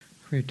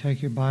If you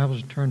take your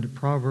Bibles and turn to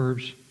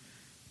Proverbs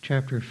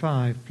chapter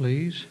 5,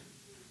 please.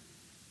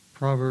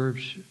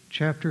 Proverbs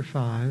chapter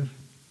 5.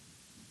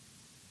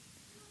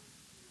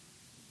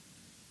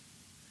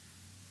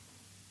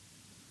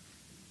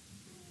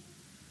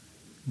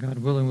 God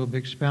willing, we'll be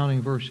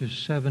expounding verses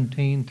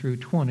 17 through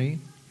 20.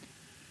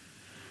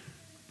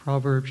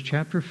 Proverbs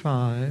chapter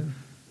 5,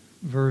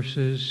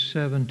 verses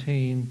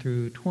 17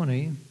 through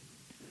 20.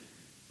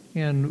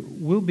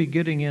 And we'll be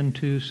getting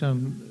into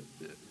some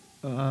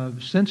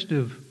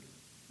sensitive,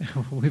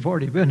 we've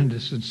already been into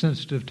some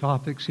sensitive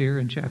topics here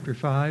in chapter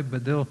 5,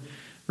 but they'll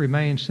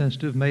remain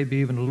sensitive, maybe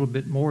even a little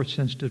bit more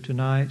sensitive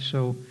tonight.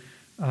 So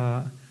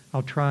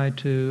I'll try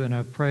to, and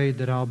I've prayed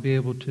that I'll be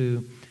able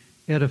to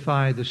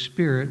edify the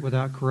spirit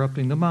without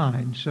corrupting the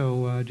mind.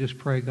 So just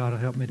pray God will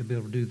help me to be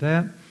able to do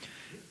that.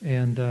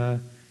 And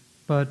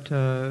but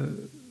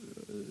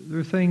there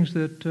are things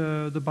that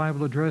the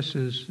Bible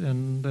addresses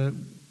and that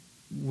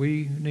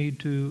we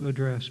need to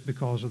address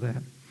because of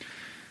that.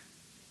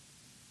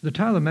 The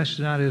title of the message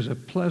tonight is A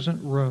Pleasant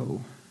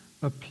Roe.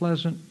 A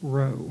Pleasant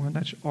Roe. And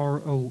that's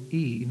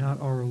R-O-E, not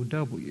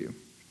R-O-W.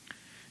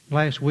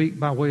 Last week,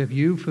 by way of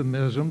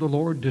euphemism, the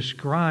Lord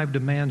described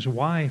a man's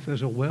wife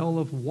as a well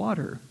of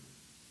water.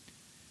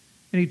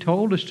 And He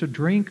told us to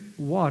drink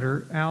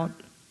water out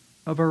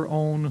of our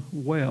own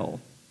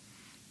well.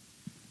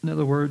 In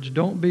other words,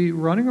 don't be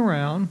running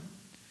around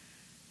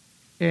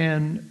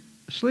and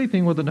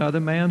sleeping with another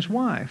man's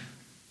wife.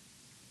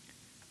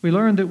 We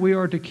learned that we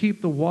are to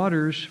keep the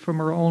waters from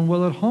our own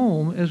well at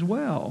home as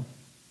well.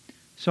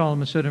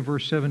 Solomon said in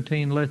verse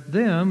 17, "Let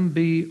them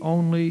be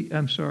only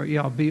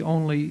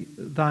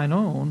thine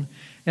own,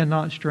 and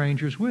not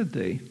strangers with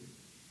thee."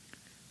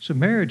 So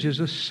marriage is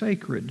a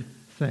sacred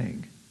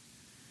thing.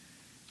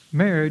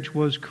 Marriage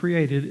was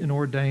created and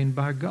ordained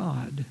by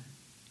God.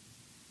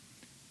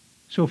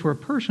 So for a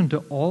person to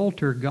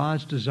alter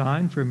God's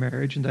design for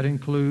marriage, and that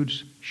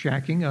includes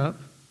shacking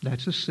up,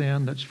 that's a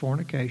sin, that's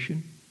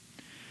fornication.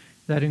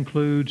 That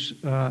includes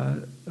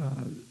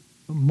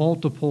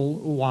multiple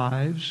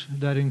wives.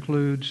 That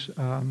includes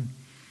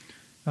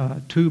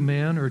 2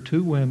 men or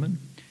 2 women.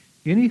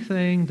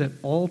 Anything that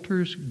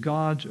alters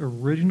God's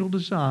original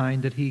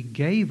design that He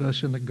gave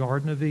us in the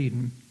Garden of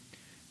Eden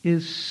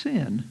is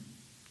sin.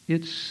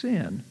 It's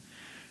sin.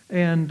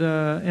 And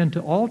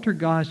to alter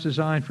God's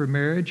design for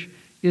marriage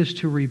is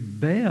to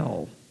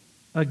rebel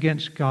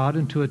against God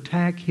and to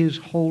attack His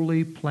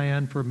holy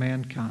plan for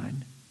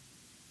mankind.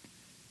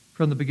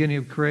 From the beginning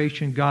of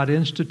creation, God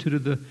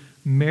instituted the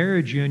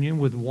marriage union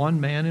with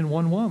one man and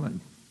one woman.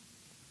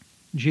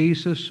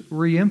 Jesus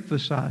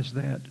reemphasized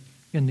that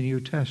in the New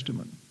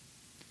Testament.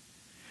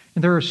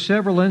 And there are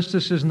several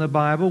instances in the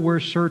Bible where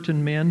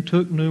certain men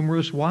took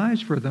numerous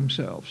wives for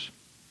themselves.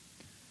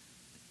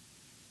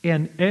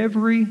 And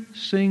every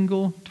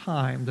single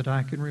time that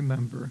I can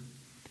remember,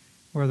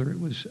 whether it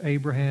was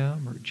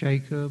Abraham or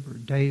Jacob or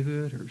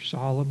David or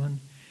Solomon,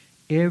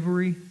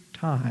 every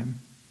time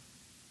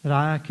that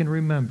I can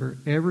remember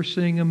ever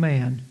seeing a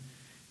man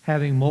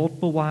having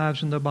multiple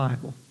wives in the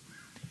Bible,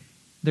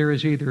 there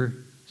is either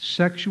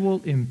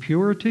sexual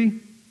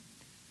impurity,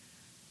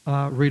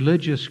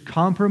 religious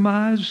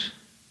compromise,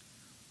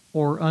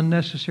 or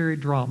unnecessary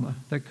drama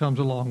that comes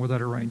along with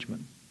that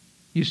arrangement.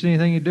 You see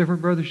anything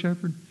different, Brother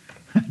Shepherd?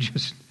 I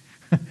just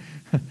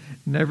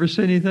never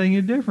see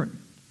anything different.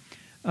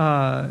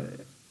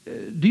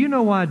 Do you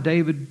know why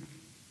David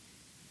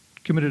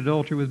committed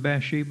adultery with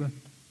Bathsheba?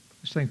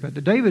 Let's think about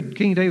that.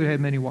 King David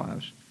had many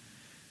wives.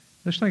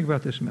 Let's think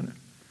about this a minute.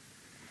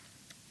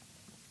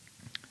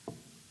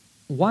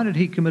 Why did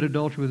he commit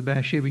adultery with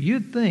Bathsheba?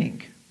 You'd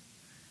think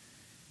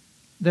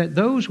that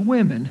those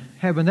women,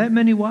 having that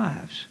many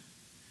wives,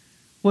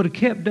 would have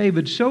kept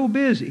David so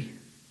busy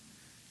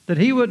that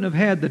he wouldn't have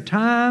had the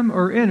time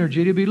or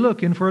energy to be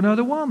looking for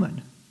another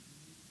woman.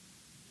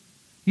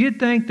 You'd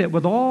think that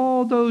with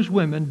all those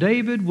women,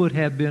 David would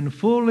have been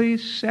fully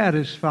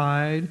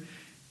satisfied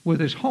with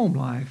his home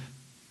life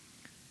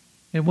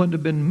and wouldn't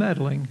have been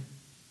meddling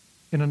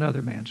in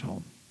another man's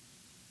home.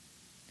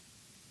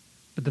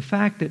 But the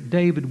fact that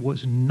David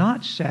was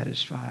not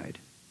satisfied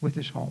with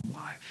his home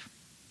life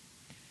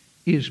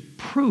is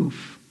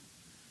proof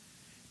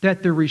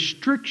that the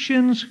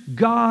restrictions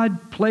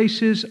God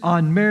places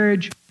on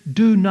marriage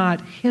do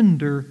not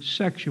hinder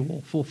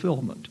sexual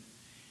fulfillment.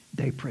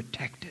 They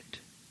protect it.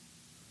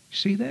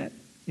 See that?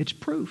 It's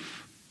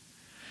proof.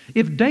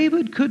 If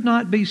David could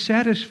not be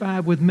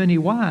satisfied with many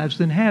wives,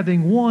 then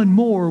having one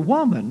more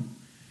woman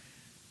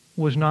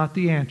was not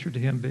the answer to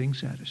him being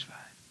satisfied.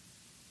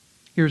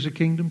 Here's a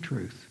kingdom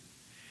truth.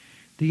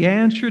 The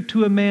answer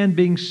to a man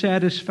being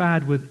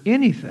satisfied with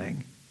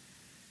anything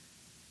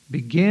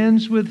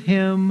begins with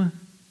him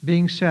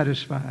being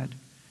satisfied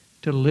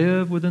to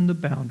live within the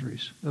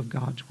boundaries of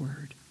God's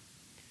Word.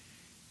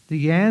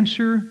 The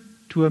answer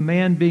to a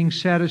man being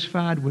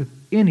satisfied with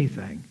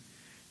anything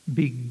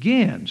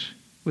begins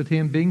with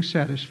him being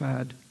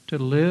satisfied to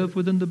live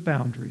within the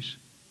boundaries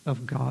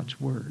of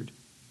God's Word.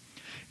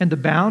 And the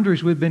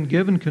boundaries we've been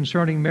given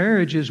concerning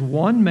marriage is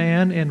one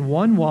man and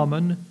one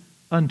woman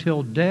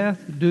until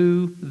death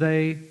do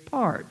they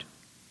part.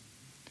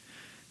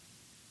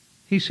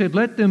 He said,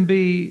 let them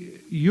be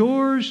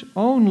yours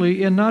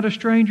only and not a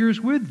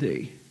stranger's with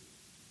thee.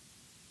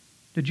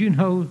 Did you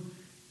know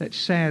that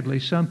sadly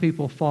some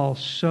people fall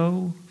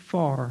so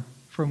far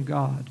from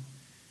God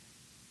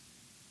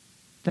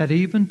that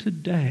even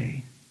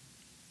today,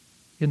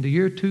 in the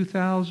year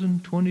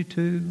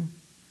 2022, in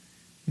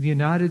the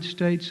United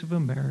States of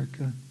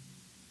America,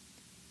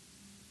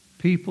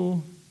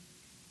 people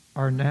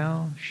are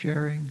now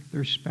sharing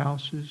their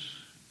spouses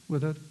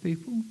with other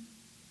people?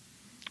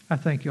 I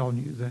think y'all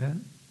knew that.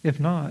 If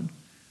not,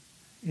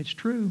 it's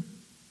true.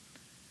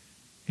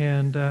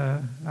 And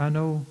I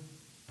know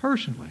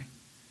personally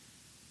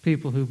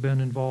people who've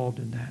been involved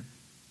in that.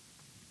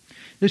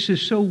 This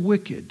is so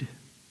wicked.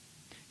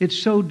 It's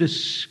so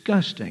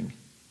disgusting.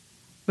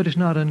 But it's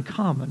not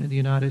uncommon in the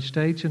United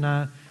States, and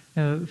I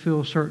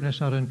feel certain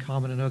it's not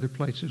uncommon in other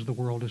places of the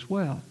world as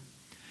well.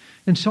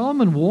 And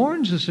Solomon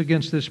warns us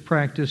against this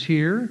practice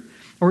here,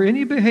 or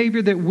any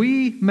behavior that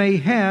we may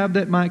have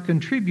that might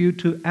contribute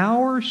to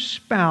our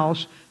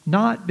spouse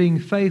not being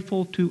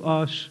faithful to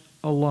us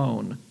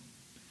alone.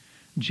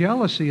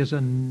 Jealousy is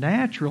a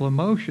natural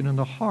emotion in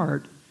the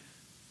heart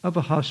of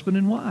a husband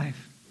and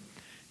wife.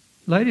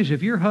 Ladies,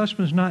 if your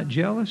husband's not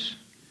jealous,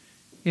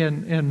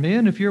 and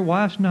men, if your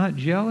wife's not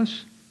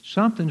jealous,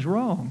 something's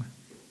wrong.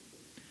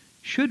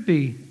 Should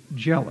be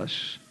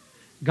jealous.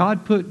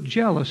 God put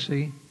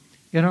jealousy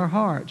in our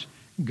hearts.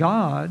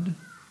 God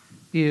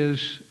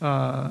is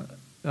a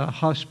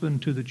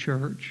husband to the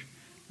church.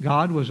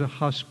 God was a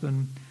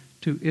husband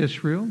to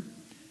Israel.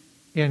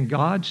 And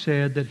God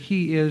said that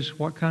He is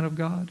what kind of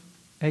God?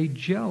 A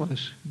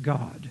jealous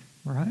God,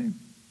 right?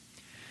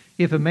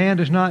 If a man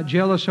is not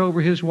jealous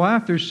over his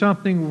wife, there's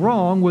something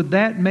wrong with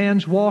that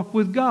man's walk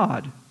with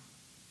God,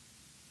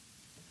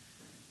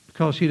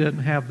 because he doesn't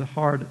have the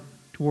heart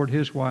toward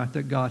his wife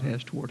that God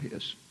has toward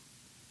his.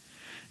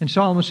 And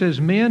Solomon says,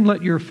 men,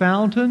 let your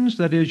fountains,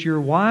 that is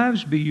your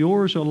wives, be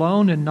yours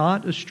alone and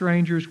not a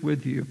stranger's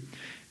with you.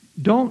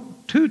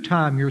 Don't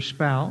two-time your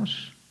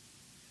spouse,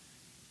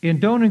 and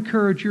don't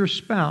encourage your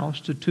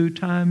spouse to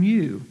two-time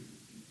you.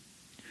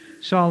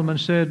 Solomon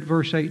said,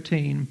 verse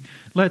 18,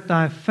 let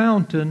thy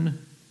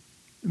fountain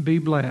be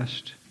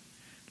blessed.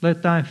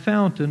 Let thy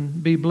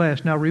fountain be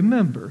blessed. Now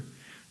remember,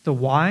 the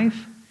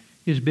wife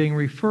is being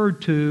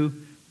referred to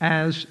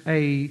as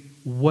a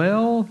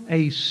well,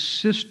 a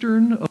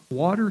cistern of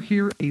water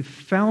here, a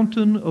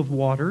fountain of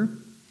water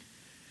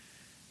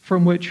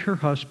from which her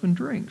husband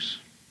drinks.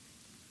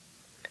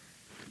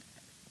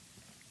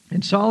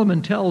 And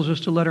Solomon tells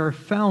us to let our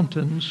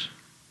fountains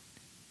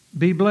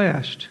be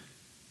blessed.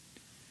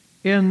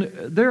 And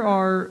there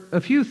are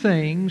a few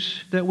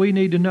things that we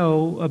need to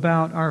know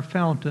about our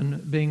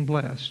fountain being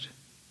blessed,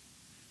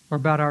 or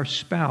about our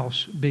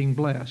spouse being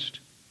blessed.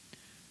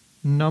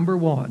 Number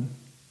one,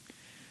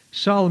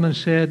 Solomon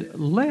said,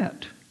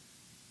 let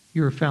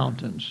your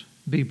fountains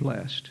be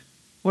blessed.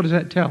 What does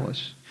that tell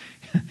us?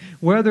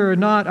 Whether or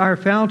not our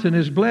fountain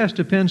is blessed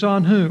depends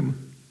on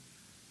whom?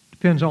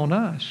 Depends on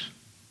us.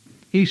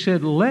 He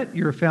said, let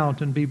your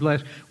fountain be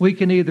blessed. We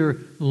can either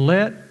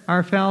let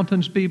our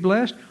fountains be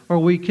blessed, or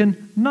we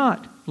can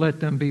not let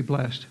them be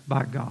blessed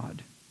by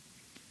God.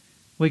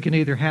 We can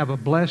either have a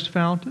blessed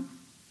fountain,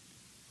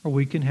 or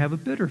we can have a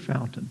bitter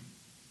fountain.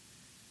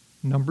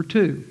 Number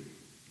two,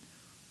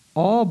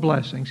 all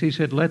blessings, he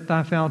said, let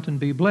thy fountain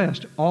be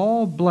blessed.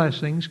 All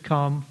blessings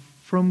come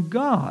from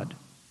God.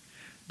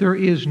 There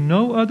is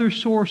no other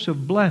source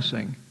of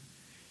blessing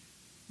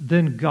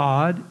than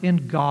God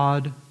and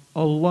God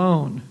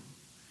alone.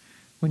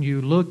 When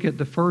you look at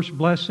the first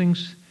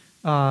blessings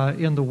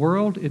in the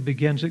world, it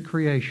begins at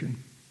creation.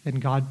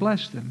 And God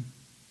blessed them.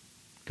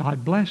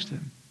 God blessed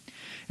them.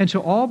 And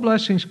so all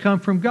blessings come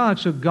from God.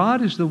 So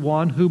God is the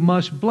one who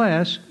must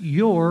bless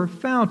your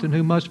fountain,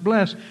 who must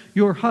bless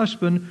your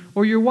husband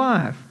or your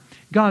wife.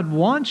 God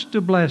wants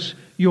to bless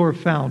your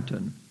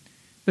fountain,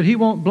 but He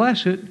won't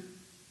bless it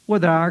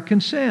without our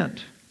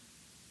consent.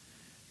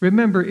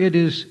 Remember, it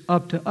is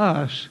up to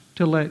us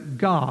to let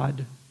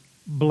God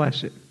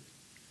bless it.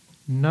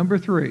 Number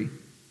three,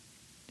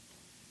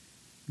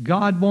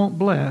 God won't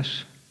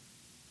bless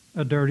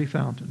a dirty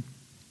fountain.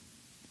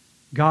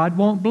 God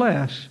won't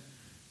bless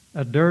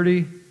a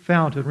dirty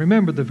fountain.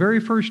 Remember, the very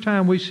first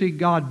time we see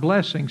God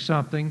blessing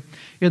something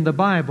in the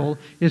Bible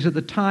is at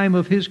the time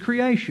of His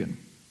creation.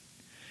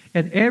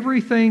 And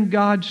everything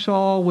God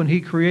saw when He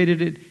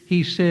created it,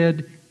 He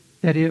said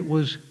that it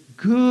was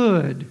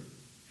good.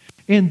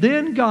 And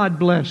then God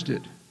blessed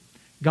it.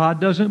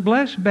 God doesn't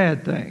bless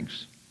bad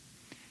things.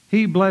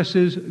 He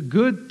blesses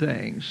good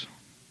things.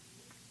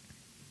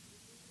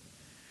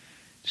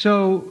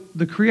 So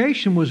the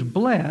creation was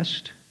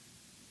blessed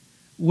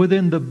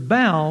within the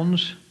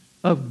bounds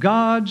of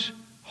God's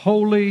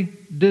holy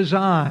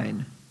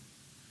design.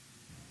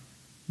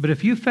 But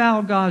if you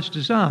foul God's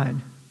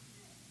design,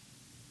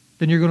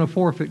 then you're going to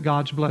forfeit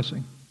God's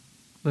blessing.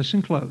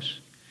 Listen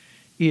close.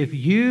 If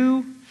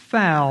you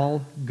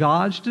foul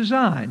God's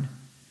design,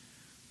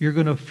 you're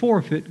going to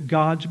forfeit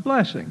God's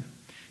blessing.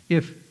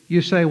 If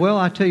You say, well,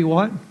 I tell you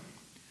what,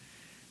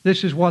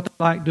 this is what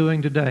I like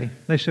doing today.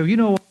 They say, you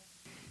know what?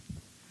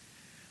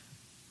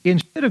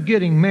 Instead of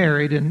getting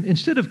married and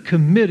instead of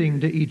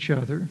committing to each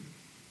other,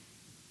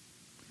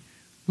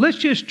 let's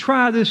just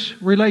try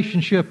this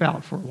relationship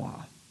out for a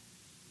while.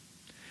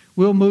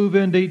 We'll move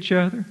into each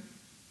other,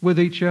 with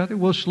each other.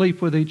 We'll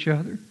sleep with each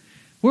other.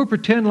 We'll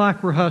pretend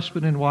like we're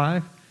husband and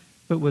wife,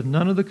 but with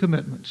none of the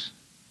commitments.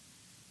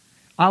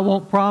 I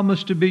won't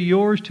promise to be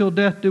yours till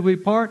death do we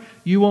part.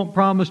 You won't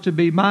promise to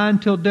be mine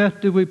till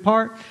death do we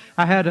part.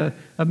 I had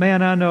a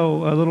man I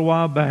know a little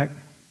while back.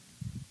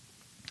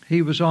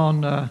 He was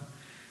on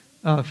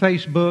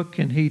Facebook,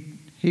 and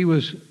he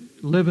was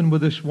living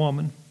with this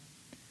woman,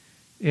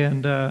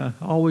 and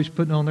always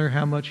putting on there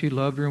how much he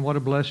loved her and what a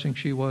blessing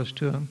she was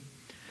to him.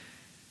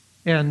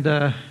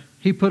 And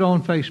he put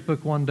on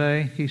Facebook one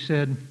day, he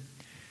said,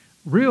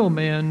 real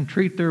men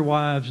treat their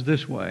wives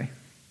this way.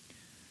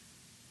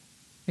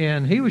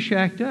 And he was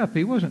shacked up.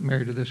 He wasn't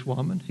married to this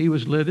woman. He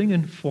was living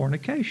in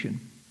fornication.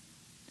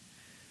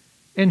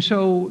 And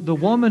so the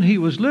woman he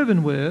was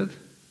living with,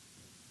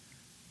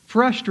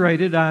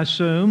 frustrated, I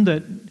assume,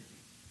 that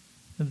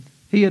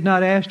he had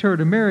not asked her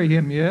to marry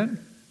him yet,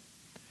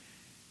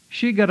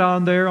 she got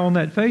on there on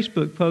that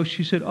Facebook post.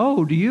 She said,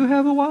 oh, do you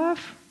have a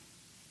wife?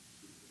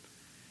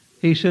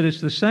 He said,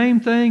 it's the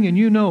same thing and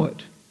you know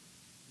it.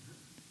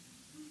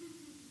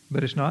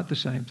 But it's not the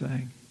same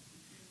thing.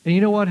 And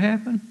you know what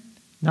happened?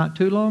 Not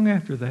too long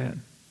after that,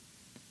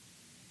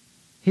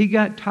 he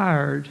got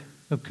tired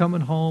of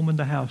coming home and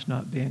the house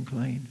not being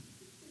clean.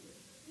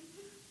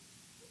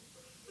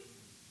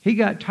 He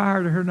got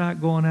tired of her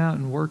not going out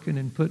and working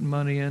and putting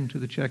money into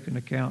the checking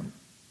account.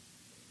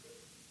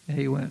 And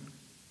he went,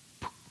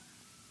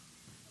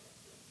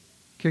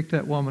 kicked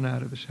that woman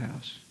out of his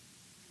house.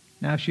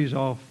 Now she's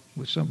off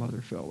with some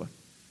other fella.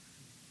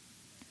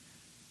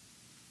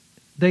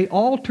 They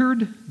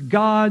altered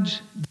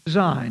God's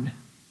design.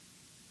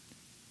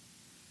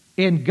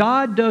 And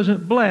God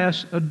doesn't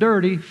bless a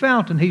dirty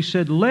fountain. He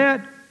said,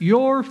 let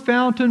your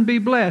fountain be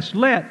blessed.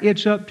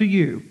 It's up to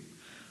you.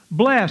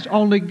 Bless,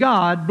 only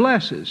God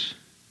blesses.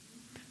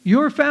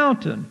 Your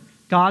fountain,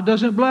 God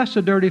doesn't bless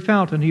a dirty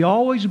fountain. He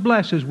always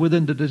blesses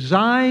within the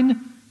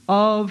design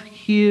of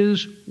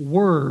His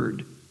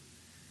Word.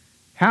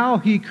 How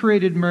He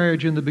created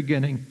marriage in the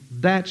beginning,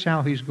 that's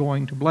how He's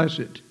going to bless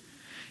it.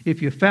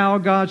 If you foul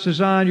God's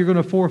design, you're going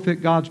to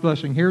forfeit God's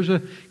blessing. Here's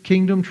a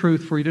kingdom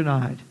truth for you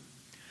tonight.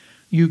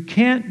 You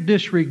can't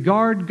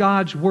disregard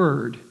God's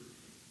Word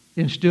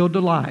and still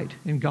delight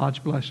in God's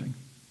blessing.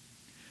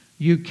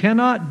 You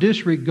cannot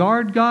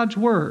disregard God's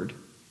Word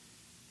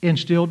and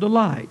still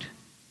delight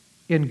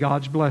in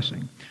God's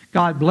blessing.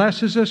 God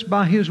blesses us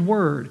by His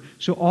Word.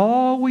 So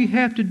all we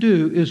have to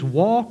do is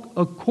walk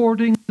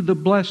according to the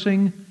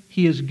blessing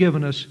He has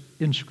given us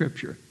in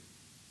Scripture.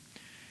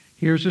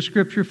 Here's a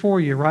scripture for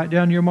you. Write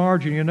down your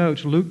margin, your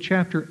notes. Luke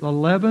chapter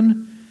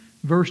 11,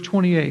 verse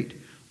 28.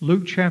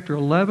 Luke chapter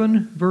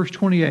 11, verse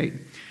 28.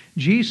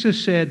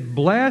 Jesus said,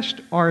 blessed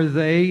are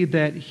they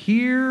that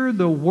hear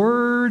the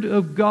word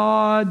of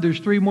God. There's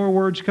three more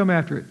words come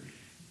after it.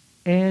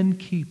 And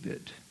keep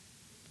it.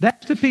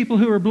 That's the people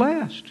who are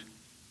blessed.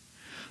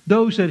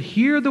 Those that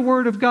hear the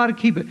word of God and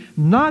keep it.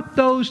 Not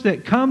those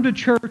that come to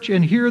church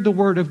and hear the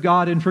word of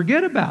God and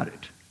forget about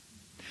it.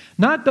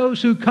 Not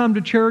those who come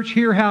to church,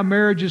 hear how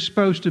marriage is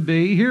supposed to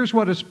be. Here's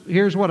what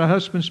a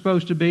husband's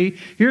supposed to be.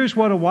 Here's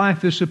what a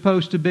wife is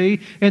supposed to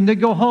be. And they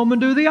go home and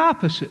do the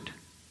opposite.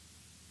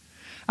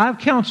 I've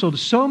counseled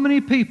so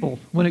many people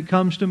when it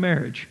comes to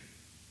marriage.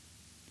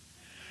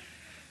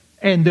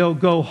 And they'll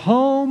go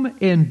home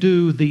and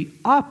do the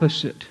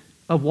opposite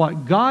of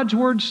what God's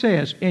Word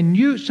says.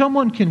 And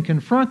someone can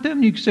confront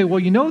them. You can say,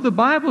 well, you know, the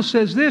Bible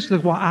says this. They're,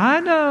 well,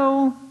 I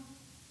know.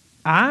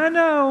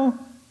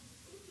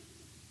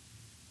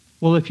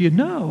 Well, if you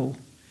know,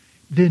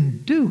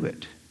 then do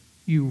it.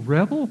 You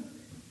rebel?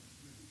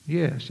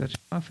 Yes, that's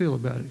how I feel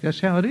about it. That's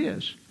how it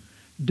is.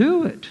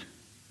 Do it.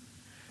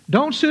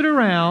 Don't sit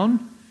around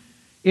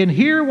and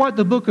hear what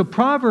the book of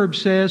Proverbs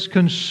says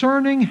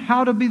concerning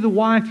how to be the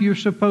wife you're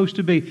supposed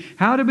to be,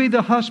 how to be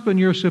the husband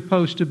you're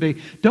supposed to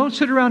be. Don't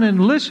sit around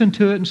and listen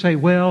to it and say,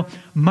 well,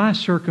 my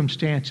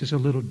circumstance is a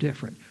little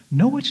different.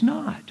 No, it's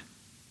not.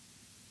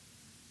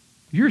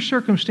 Your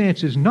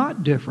circumstance is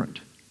not different.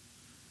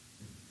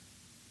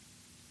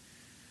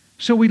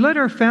 So we let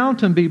our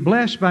fountain be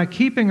blessed by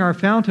keeping our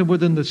fountain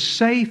within the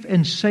safe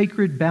and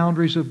sacred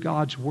boundaries of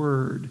God's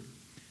Word.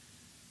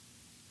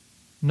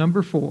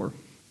 Number 4,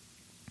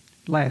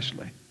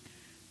 lastly,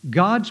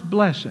 God's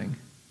blessing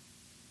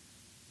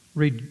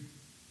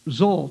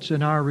results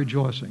in our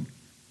rejoicing.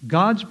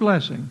 God's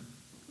blessing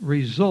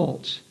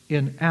results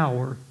in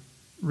our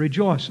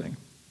rejoicing.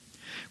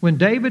 When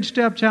David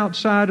stepped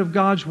outside of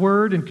God's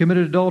Word and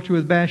committed adultery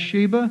with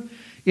Bathsheba,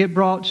 it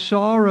brought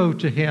sorrow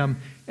to him.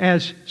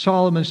 As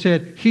Solomon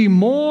said, he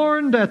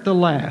mourned at the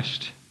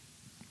last.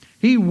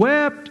 He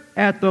wept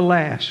at the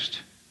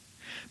last.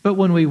 But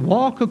when we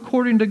walk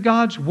according to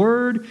God's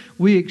Word,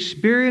 we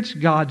experience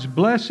God's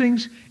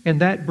blessings,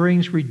 and that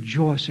brings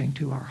rejoicing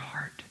to our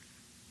heart.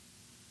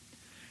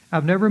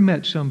 I've never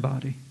met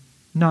somebody,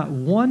 not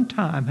one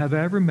time have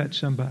I ever met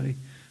somebody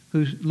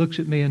who looks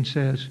at me and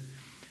says,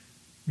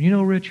 you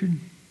know, Richard,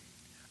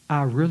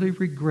 I really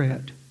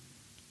regret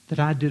that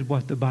I did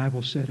what the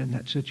Bible said in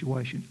that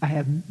situation. I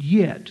have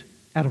yet,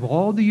 out of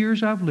all the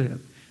years I've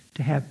lived,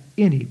 to have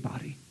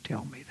anybody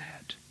tell me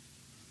that.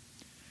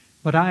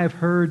 But I have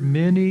heard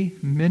many,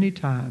 many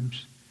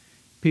times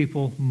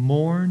people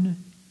mourn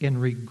and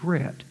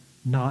regret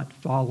not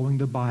following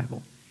the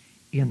Bible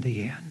in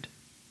the end,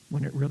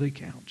 when it really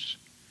counts.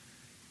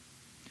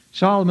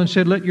 Solomon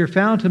said, let your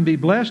fountain be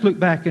blessed. Look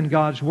back in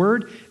God's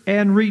Word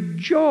and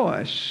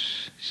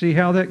rejoice. See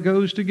how that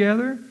goes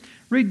together?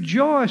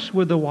 Rejoice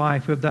with the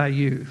wife of thy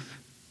youth.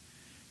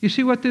 You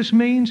see what this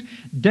means?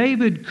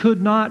 David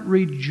could not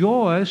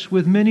rejoice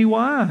with many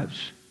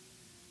wives.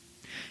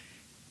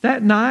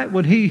 That night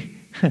when he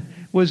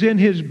was in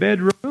his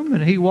bedroom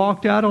and he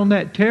walked out on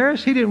that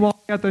terrace, he didn't walk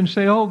out there and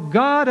say, oh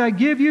God, I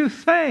give you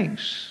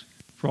thanks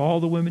for all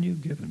the women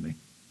you've given me.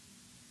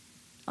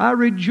 I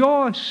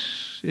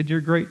rejoice in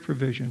your great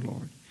provision,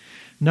 Lord.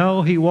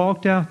 No, he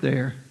walked out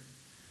there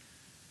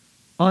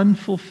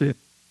unfulfilled,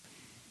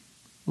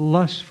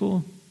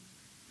 lustful,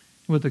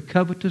 with a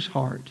covetous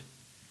heart,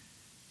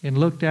 and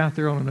looked out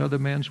there on another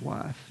man's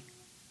wife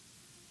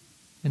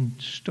and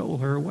stole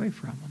her away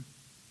from him.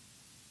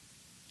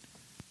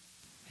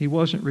 He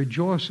wasn't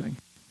rejoicing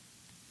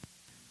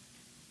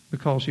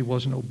because he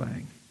wasn't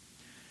obeying.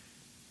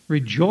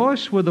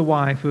 Rejoice with the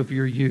wife of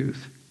your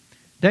youth.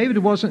 David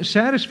wasn't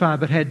satisfied,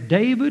 but had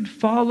David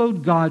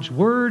followed God's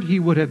word, he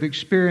would have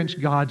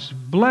experienced God's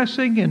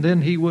blessing, and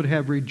then he would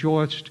have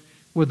rejoiced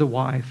with the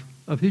wife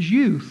of his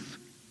youth.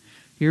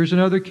 Here's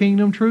another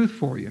kingdom truth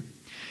for you.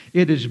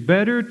 It is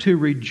better to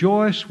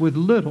rejoice with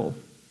little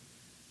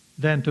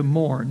than to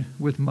mourn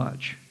with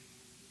much.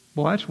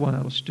 Boy, that's one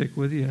that'll stick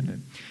with you, isn't it?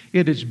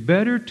 It is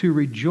better to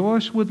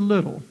rejoice with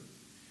little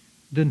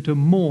than to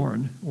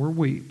mourn or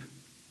weep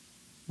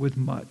with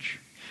much.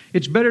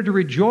 It's better to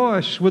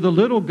rejoice with the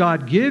little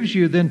God gives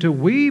you than to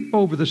weep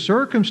over the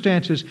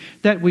circumstances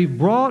that we've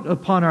brought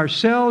upon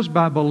ourselves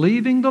by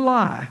believing the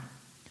lie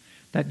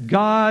that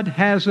God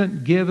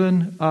hasn't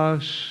given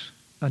us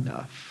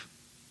enough.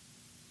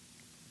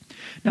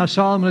 Now,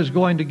 Solomon is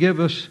going to give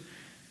us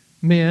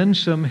men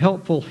some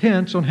helpful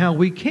hints on how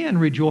we can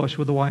rejoice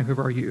with the wife of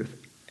our youth.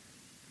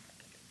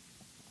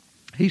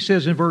 He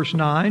says in verse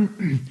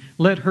 9,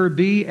 let her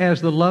be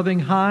as the loving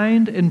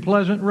hind in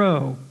Pleasant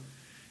Roe.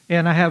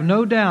 And I have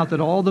no doubt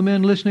that all the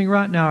men listening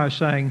right now are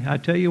saying, I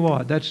tell you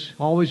what, that's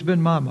always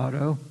been my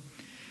motto.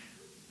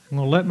 I'm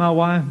going to let my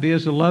wife be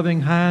as the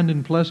loving hind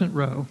in Pleasant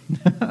Roe.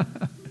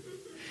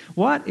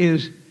 What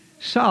is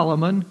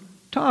Solomon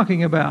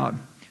talking about?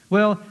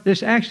 Well,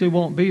 this actually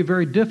won't be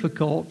very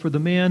difficult for the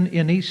men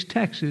in East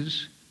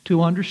Texas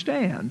to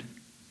understand.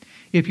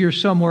 If you're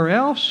somewhere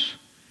else,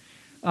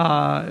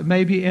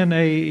 maybe in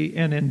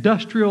an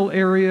industrial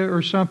area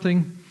or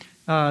something,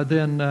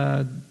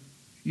 then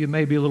it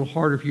may be a little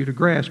harder for you to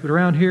grasp. But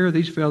around here,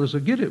 these fellows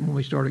will get it when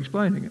we start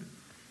explaining it.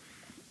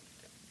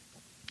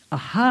 A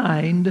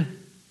hind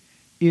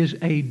is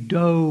a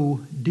doe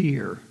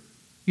deer.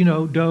 You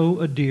know, doe,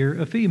 a deer,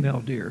 a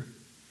female deer.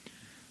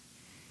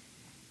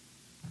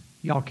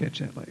 Y'all catch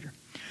that later.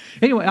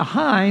 Anyway, a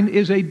hind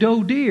is a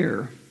doe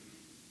deer.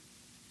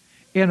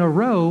 And a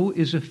roe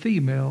is a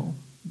female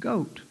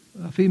goat,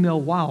 a female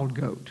wild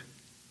goat.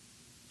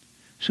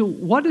 So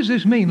what does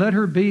this mean? Let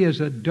her be as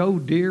a doe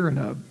deer and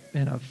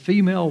a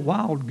female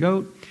wild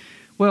goat.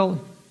 Well,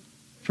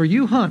 for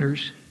you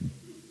hunters,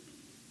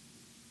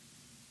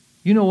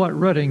 you know what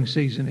rutting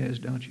season is,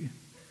 don't you?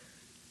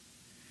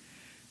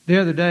 The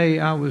other day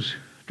I was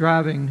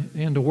driving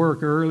into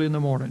work early in the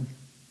morning,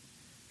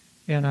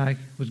 and I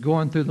was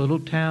going through the little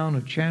town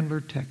of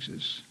Chandler,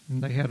 Texas.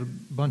 And they had a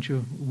bunch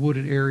of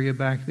wooded area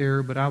back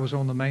there, but I was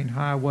on the main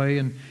highway.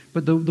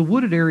 But the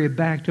wooded area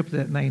backed up to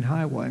that main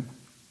highway.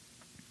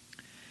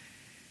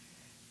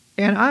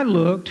 And I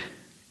looked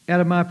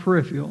out of my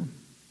peripheral,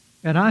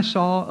 and I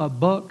saw a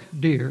buck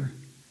deer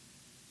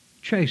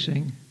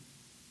chasing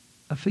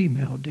a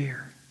female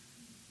deer.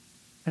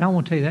 And I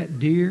want to tell you, that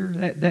deer,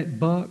 that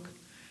buck,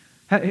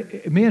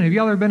 man, have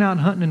y'all ever been out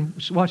hunting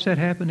and watched that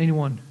happen?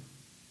 Anyone?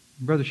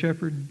 Brother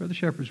Shepherd? Brother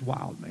Shepherd's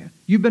wild, man.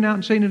 You've been out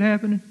and seen it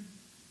happening?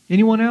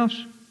 Anyone else?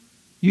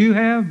 You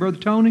have? Brother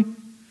Tony?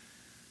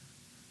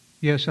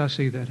 Yes, I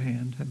see that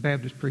hand.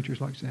 Baptist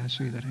preachers like to say, I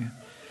see that hand.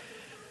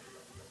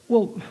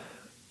 Well,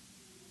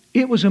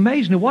 it was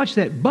amazing to watch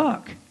that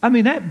buck. I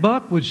mean, that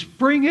buck was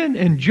springing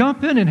and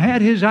jumping and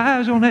had his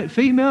eyes on that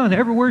female, and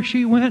everywhere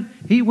she went,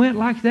 he went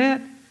like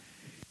that.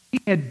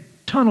 He had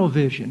tunnel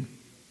vision.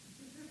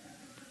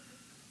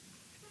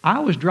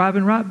 I was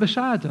driving right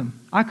beside them.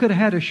 I could have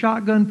had a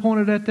shotgun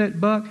pointed at that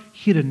buck.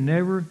 He'd have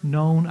never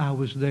known I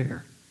was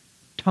there.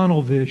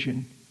 Tunnel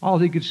vision. All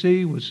he could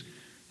see was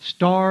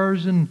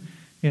stars and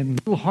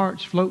little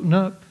hearts floating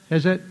up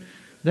as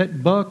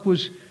that buck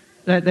was...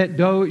 That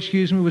doe,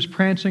 was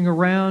prancing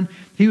around.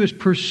 He was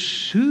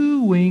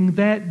pursuing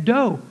that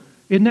doe.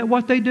 Isn't that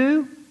what they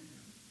do? Do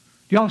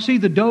y'all see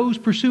the does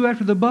pursue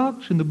after the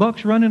bucks? And the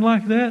buck's running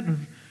like that?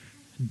 And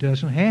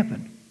Doesn't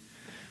happen.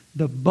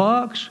 The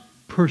bucks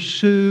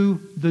pursue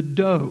the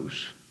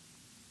does.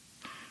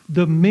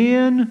 The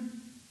men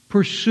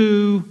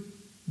pursue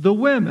the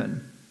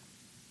women.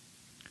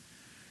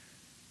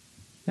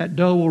 That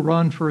doe will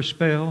run for a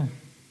spell.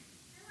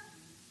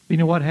 You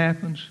know what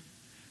happens?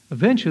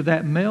 Eventually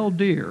that male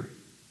deer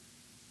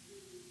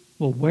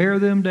will wear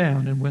them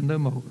down and win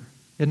them over.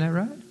 Isn't that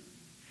right?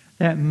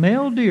 That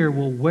male deer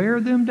will wear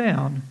them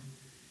down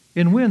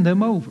and win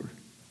them over.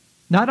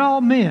 Not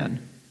all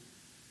men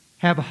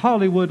have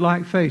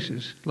Hollywood-like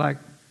faces like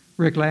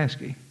Rick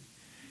Lasky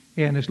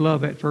and his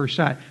love at first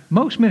sight.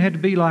 Most men have to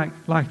be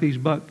like these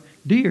buck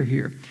deer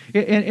here.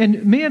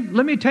 And men,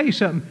 let me tell you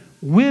something.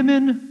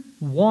 Women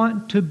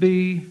want to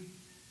be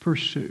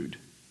pursued.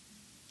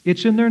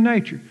 It's in their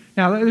nature.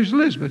 Now, there's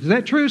Elizabeth. Is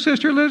that true,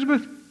 Sister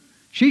Elizabeth?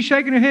 She's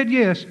shaking her head,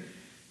 yes.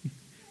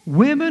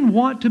 Women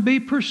want to be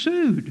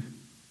pursued.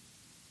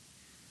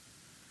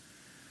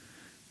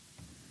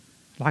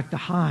 Like the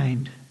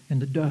hind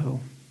and the doe.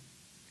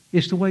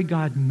 It's the way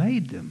God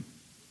made them.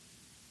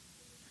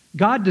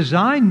 God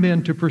designed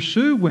men to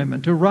pursue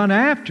women, to run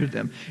after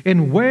them,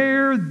 and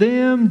wear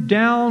them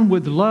down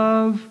with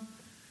love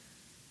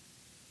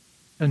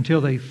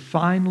until they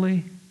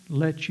finally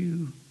let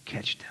you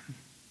catch them.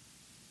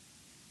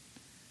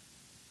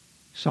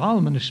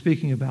 Solomon is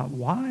speaking about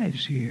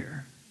wives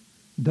here.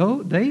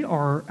 Though they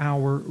are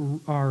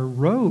our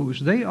roes,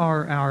 they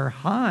are our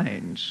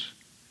hinds.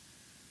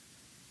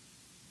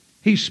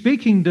 He's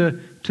speaking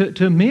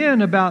to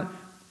men about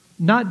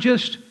not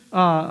just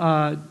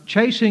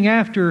chasing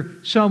after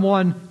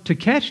someone to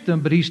catch them,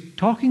 but he's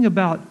talking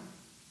about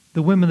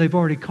the women they've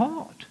already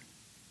caught.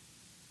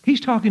 He's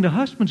talking to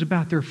husbands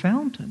about their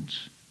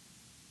fountains.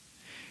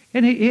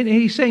 And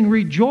he's saying,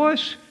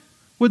 rejoice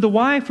with the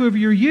wife of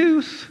your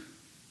youth.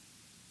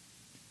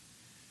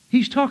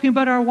 He's talking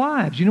about our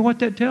wives. You know what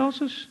that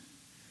tells us?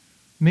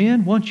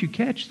 Men, once you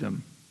catch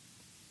them,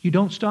 you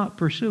don't stop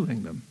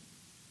pursuing them.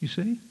 You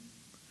see?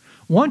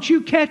 Once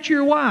you catch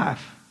your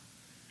wife,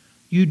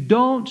 you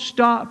don't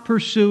stop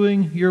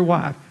pursuing your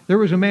wife. There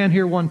was a man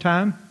here one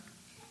time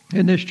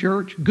in this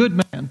church, a good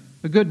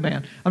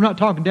man. I'm not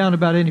talking down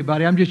about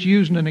anybody. I'm just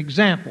using an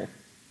example.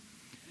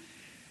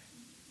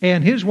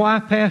 And his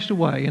wife passed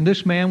away. And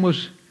this man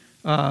was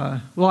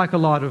like a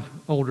lot of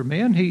older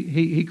men.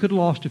 He could have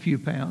lost a few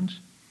pounds.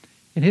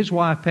 And his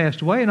wife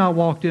passed away. And I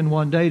walked in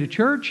one day to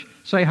church,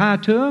 say hi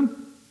to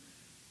him.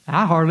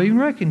 I hardly even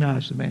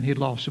recognized the man. He'd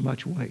lost so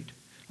much weight.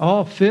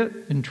 All fit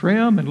and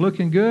trim and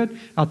looking good.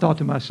 I thought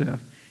to myself,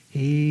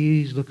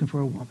 he's looking for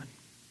a woman.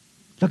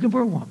 Looking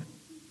for a woman.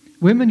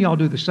 Women, y'all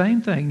do the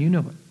same thing. You know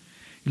it.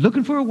 You're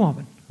looking for a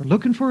woman or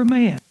looking for a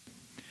man.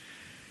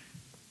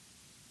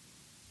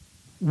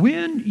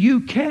 When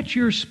you catch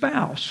your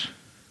spouse,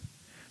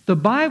 the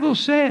Bible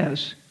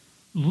says,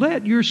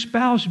 let your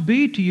spouse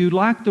be to you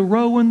like the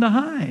roe and the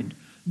hind.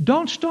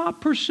 Don't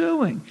stop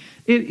pursuing.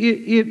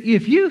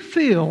 If you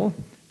feel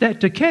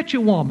that to catch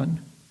a woman,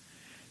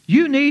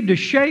 you need to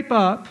shape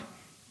up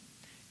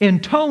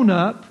and tone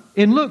up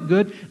and look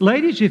good.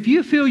 Ladies, if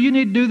you feel you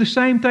need to do the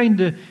same thing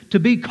to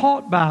be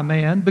caught by a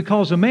man,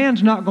 because a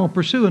man's not going to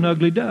pursue an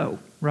ugly doe,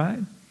 right?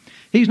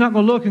 He's not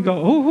going to look and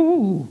go,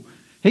 ooh.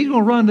 He's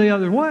going to run the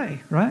other way,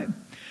 right?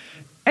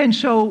 And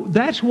so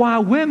that's why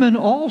women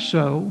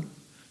also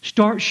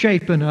start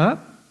shaping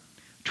up,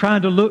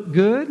 trying to look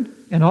good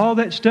and all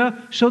that stuff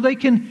so they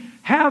can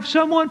have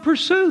someone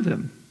pursue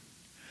them.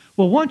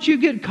 Well, once you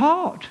get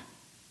caught,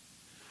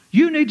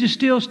 you need to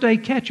still stay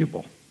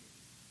catchable.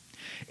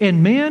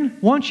 And men,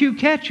 once you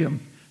catch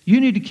them,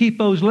 you need to keep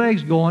those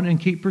legs going and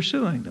keep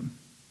pursuing them.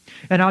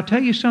 And I'll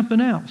tell you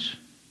something else.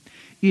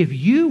 If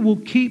you will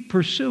keep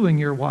pursuing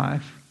your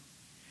wife,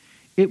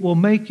 it will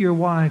make your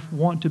wife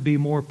want to be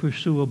more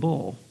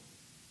pursuable.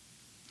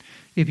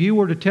 If you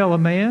were to tell a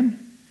man,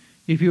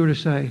 if you were to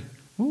say,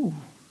 "Ooh,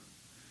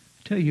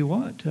 I tell you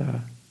what,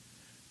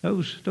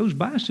 those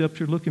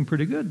biceps are looking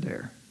pretty good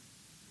there,"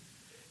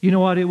 you know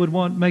what it would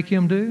make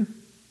him do?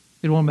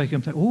 It would make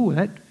him think, "Ooh,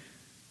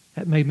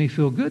 that made me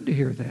feel good to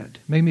hear that.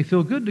 Made me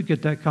feel good to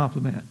get that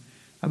compliment.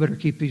 I better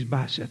keep these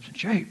biceps in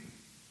shape."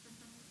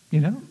 You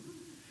know?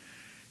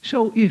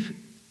 So if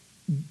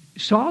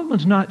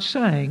Solomon's not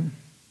saying,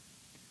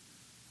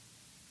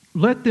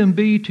 let them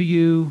be to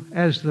you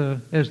as the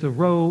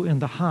roe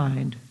and the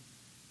hind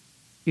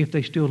if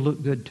they still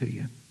look good to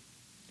you.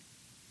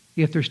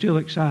 If they're still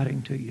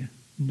exciting to you.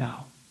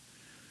 No.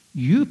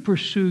 You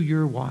pursue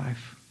your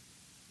wife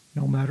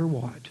no matter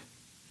what.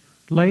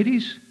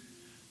 Ladies,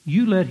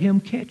 you let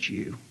him catch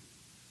you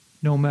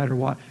no matter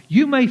what.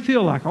 You may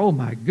feel like, oh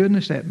my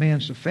goodness, that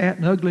man's so fat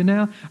and ugly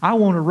now. I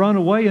want to run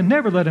away and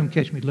never let him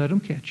catch me. Let him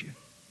catch you.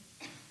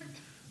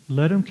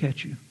 Let him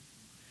catch you.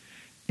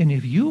 And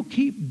if you'll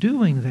keep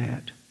doing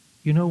that,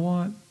 you know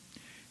what?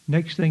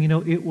 Next thing you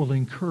know, it will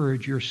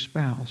encourage your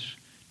spouse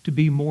to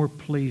be more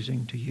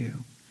pleasing to you.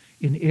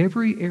 In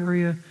every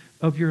area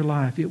of your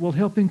life, it will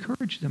help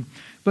encourage them.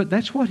 But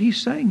that's what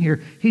he's saying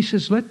here. He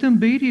says, let them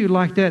be to you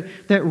like that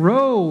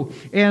roe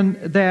and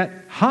that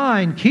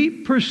hind.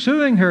 Keep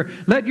pursuing her.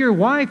 Let your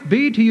wife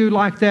be to you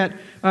like that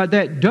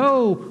that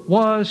Doe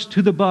was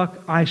to the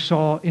buck I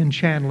saw in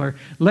Chandler.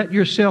 Let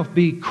yourself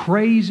be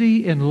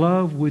crazy in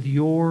love with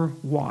your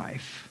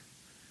wife,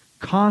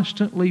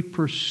 constantly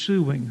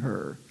pursuing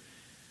her,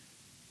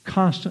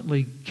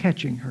 constantly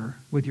catching her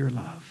with your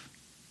love.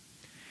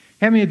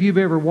 How many of you have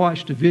ever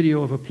watched a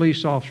video of a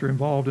police officer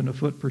involved in a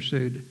foot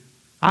pursuit?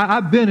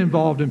 I've been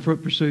involved in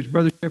foot pursuits.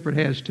 Brother Shepherd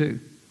has too.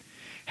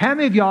 How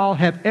many of y'all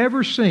have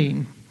ever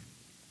seen,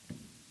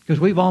 because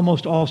we've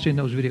almost all seen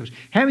those videos,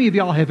 how many of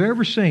y'all have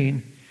ever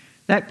seen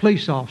that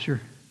police officer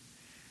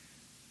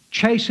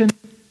chasing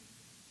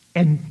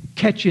and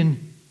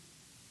catching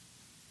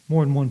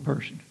more than one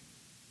person?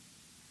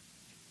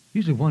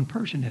 Usually one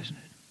person, isn't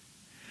it?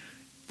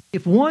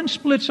 If one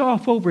splits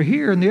off over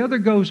here and the other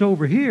goes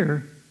over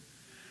here,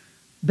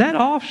 that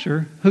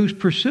officer who's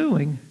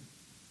pursuing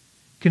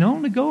can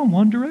only go in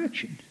one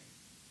direction.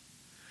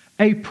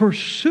 A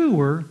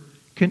pursuer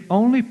can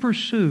only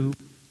pursue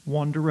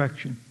one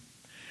direction.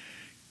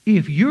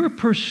 If you're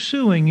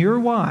pursuing your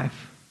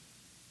wife,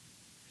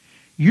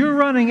 you're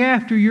running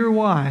after your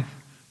wife,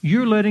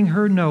 you're letting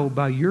her know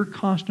by your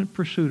constant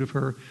pursuit of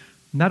her,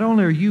 not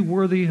only are you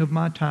worthy of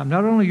my time,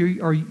 not only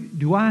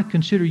do I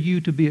consider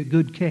you to be a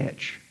good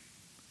catch,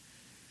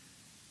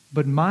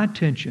 but my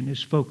attention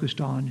is focused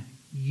on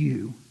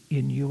you,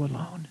 in you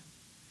alone.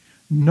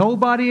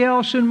 Nobody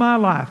else in my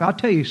life. I'll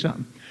tell you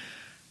something.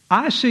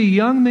 I see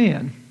young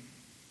men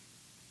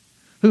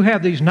who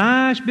have these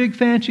nice big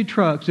fancy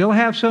trucks. They'll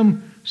have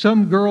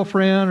some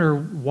girlfriend or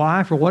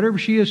wife or whatever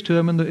she is to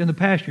them in the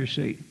passenger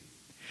seat.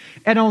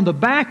 And on the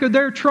back of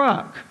their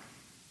truck,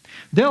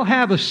 they'll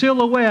have a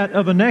silhouette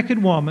of a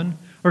naked woman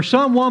or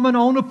some woman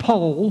on a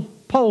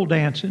pole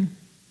dancing.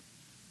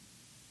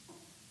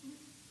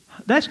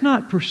 That's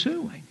not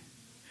pursuing.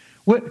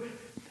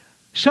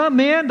 Some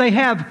men, they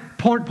have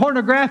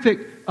pornographic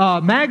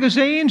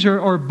magazines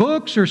or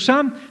books or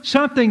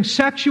something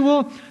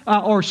sexual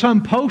or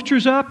some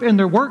posters up in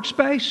their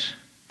workspace.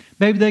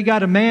 Maybe they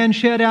got a man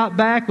shed out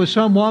back with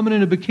some woman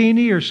in a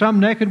bikini or some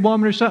naked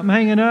woman or something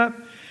hanging up.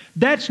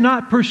 That's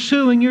not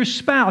pursuing your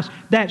spouse.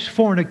 That's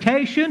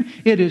fornication.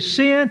 It is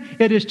sin.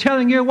 It is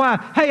telling your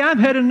wife, hey, I'm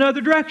headed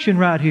another direction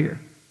right here.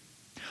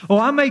 Oh,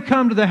 I may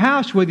come to the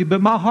house with you,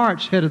 but my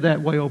heart's headed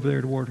that way over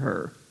there toward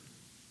her.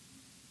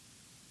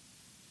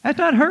 That's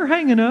not her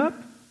hanging up.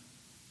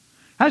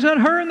 That's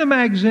not her in the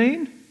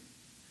magazine.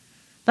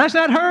 That's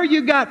not her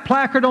you got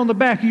placard on the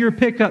back of your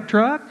pickup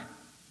truck.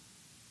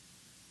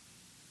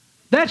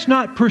 That's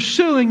not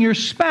pursuing your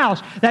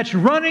spouse. That's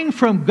running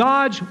from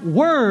God's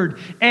Word,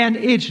 and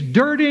it's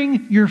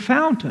dirtying your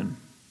fountain.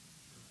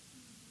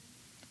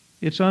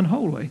 It's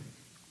unholy.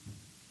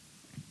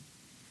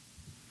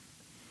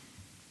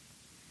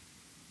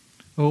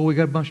 Oh, we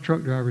got a bunch of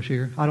truck drivers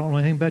here. I don't know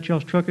anything about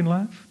y'all's trucking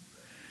life,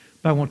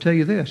 but I want to tell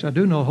you this. I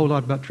do know a whole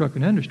lot about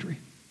trucking industry.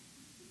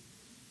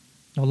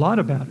 A lot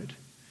about it.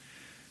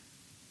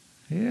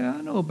 Yeah,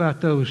 I know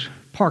about those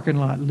parking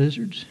lot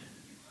lizards.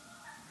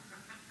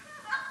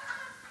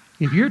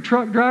 If you're a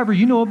truck driver,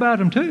 you know about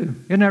them too.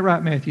 Isn't that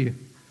right, Matthew?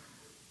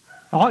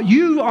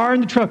 You are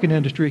in the trucking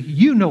industry.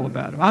 You know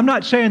about them. I'm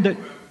not saying that,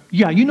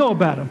 yeah, you know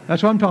about them.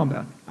 That's what I'm talking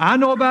about. I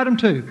know about them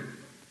too.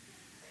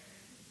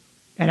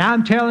 And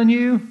I'm telling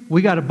you,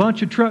 we got a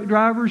bunch of truck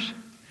drivers.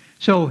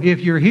 So if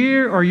you're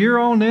here or you're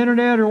on the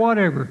internet or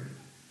whatever,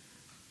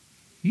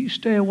 you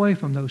stay away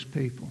from those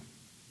people.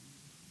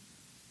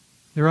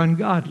 They're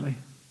ungodly.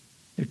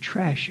 They're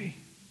trashy.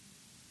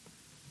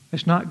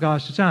 That's not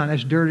God's design.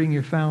 That's dirtying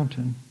your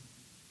fountain.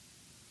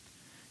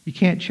 You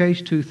can't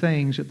chase two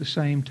things at the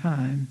same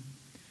time.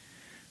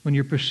 When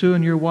you're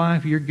pursuing your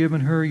wife, you're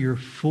giving her your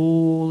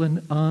full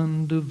and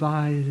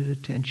undivided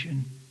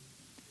attention.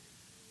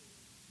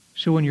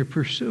 So when you're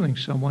pursuing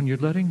someone, you're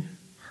letting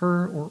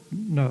her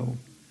know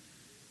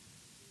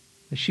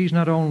that she's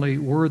not only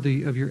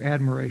worthy of your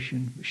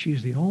admiration, but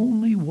she's the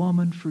only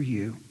woman for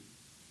you.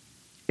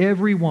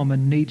 Every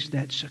woman needs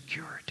that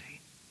security.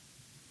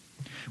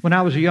 When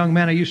I was a young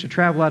man, I used to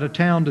travel out of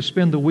town to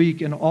spend the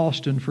week in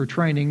Austin for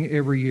training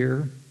every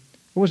year.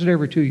 Or was it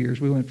every 2 years?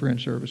 We went for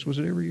in-service. Was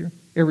it every year?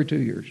 Every 2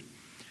 years.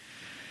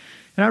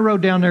 And I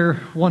rode down there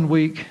one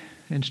week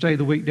and stayed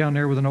the week down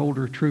there with an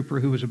older trooper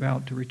who was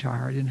about to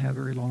retire. I didn't have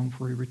very long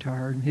before he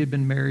retired. And he had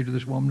been married to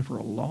this woman for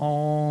a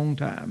long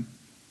time.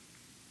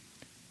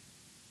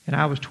 And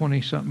I was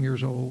 20-something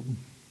years old.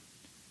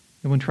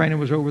 And when training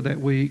was over that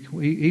week,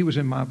 he was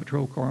in my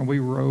patrol car, and we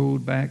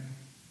rode back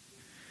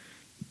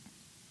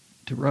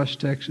to Russ,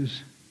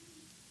 Texas.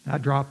 I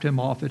dropped him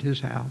off at his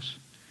house.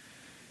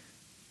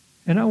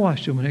 And I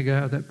watched him when he got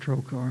out of that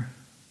patrol car.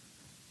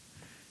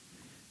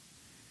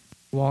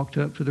 Walked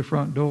up to the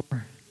front door,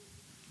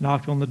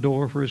 knocked on the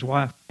door for his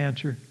wife to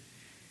answer.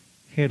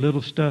 He had a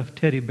little stuffed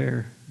teddy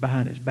bear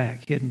behind his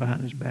back, hidden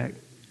behind his back.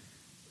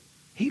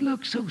 He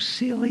looked so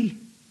silly.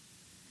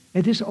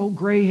 And this old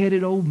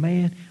gray-headed old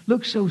man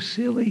looked so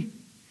silly.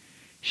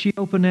 She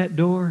opened that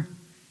door,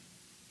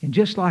 and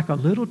just like a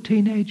little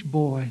teenage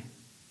boy,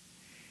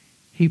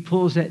 he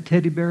pulls that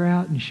teddy bear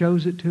out and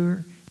shows it to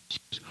her. She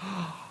goes,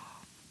 oh.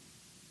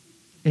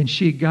 And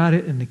she got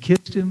it and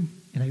kissed him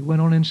And they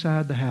went on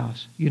inside the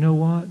house. You know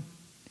what?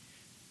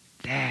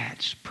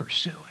 That's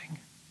pursuing.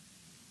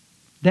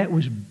 That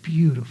was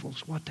beautiful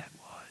is what that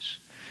was.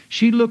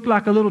 She looked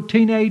like a little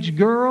teenage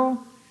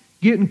girl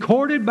getting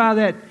courted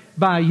by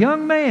a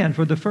young man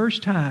for the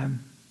first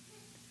time.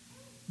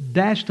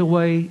 That's the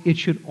way it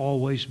should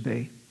always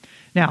be.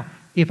 Now,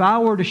 if I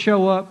were to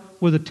show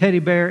up with a teddy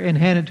bear and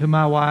hand it to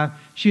my wife,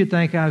 she'd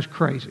think I was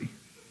crazy.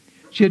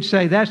 She'd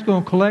say, that's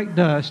going to collect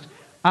dust.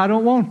 I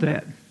don't want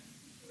that.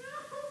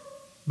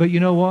 But you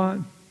know what?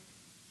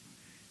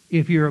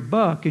 If you're a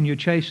buck and you're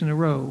chasing a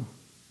roe,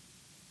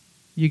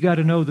 you got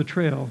to know the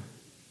trail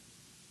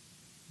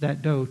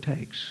that doe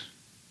takes.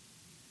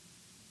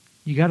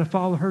 You got to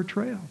follow her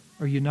trail,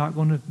 or you're not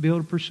going to be able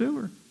to pursue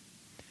her.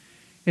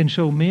 And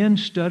so men,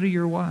 study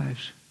your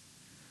wives.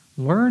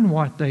 Learn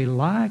what they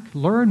like.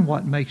 Learn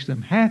what makes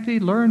them happy.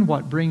 Learn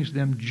what brings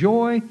them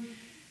joy.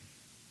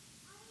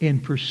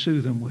 And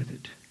pursue them with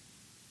it.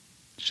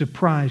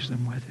 Surprise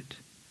them with it.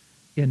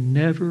 And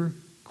never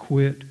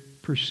quit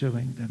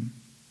pursuing them.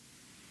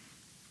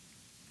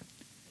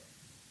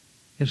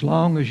 As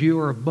long as you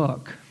are a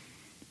buck,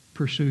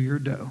 pursue your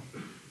doe.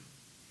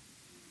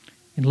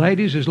 And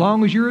ladies, as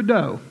long as you're a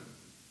doe,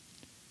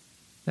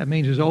 that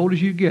means as old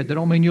as you get. That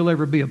don't mean you'll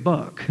ever be a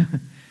buck.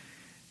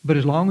 But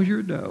as long as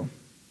you're a doe,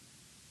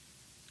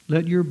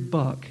 let your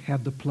buck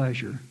have the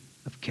pleasure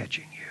of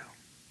catching you.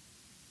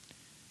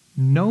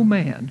 No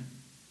man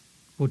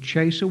will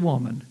chase a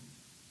woman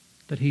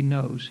that he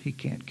knows he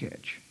can't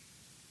catch.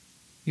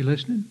 You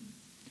listening?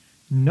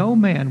 No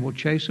man will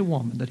chase a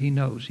woman that he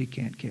knows he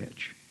can't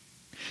catch.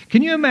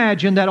 Can you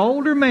imagine that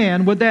older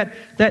man with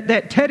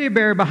that teddy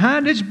bear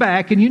behind his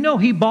back, and you know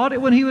he bought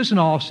it when he was in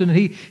Austin, and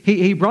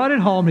he brought it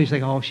home, and he's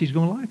like, oh, she's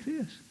going to like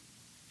this.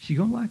 She's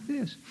going to like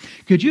this.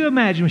 Could you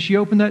imagine when she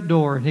opened that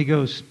door, and he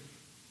goes,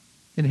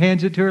 and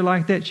hands it to her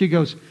like that, she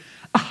goes,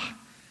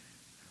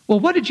 well,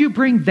 what did you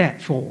bring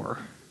that for?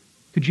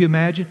 Could you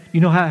imagine?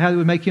 You know how it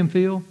would make him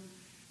feel?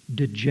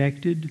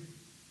 Dejected,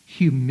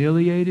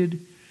 humiliated,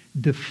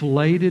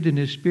 deflated in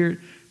his spirit.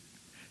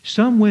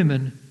 Some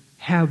women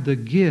have the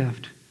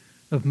gift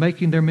of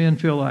making their men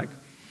feel like.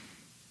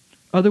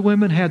 Other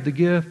women have the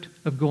gift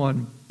of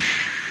going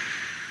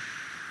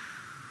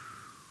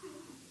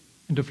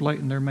and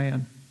deflating their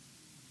man.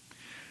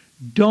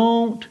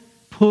 Don't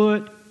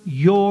put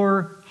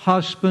your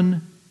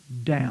husband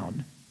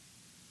down.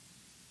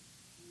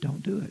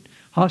 Don't do it.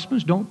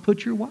 Husbands, don't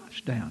put your wives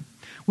down.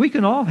 We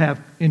can all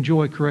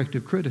enjoy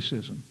corrective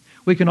criticism.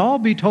 We can all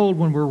be told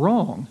when we're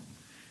wrong.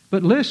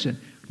 But listen,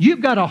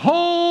 you've got a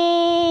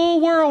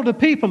whole world of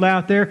people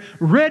out there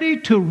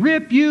ready to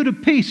rip you to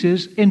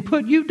pieces and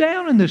put you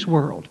down in this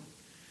world.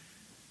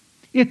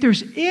 If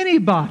there's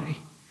anybody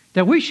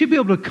that we should be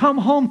able to come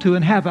home to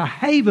and have a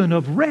haven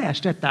of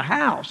rest at the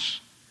house,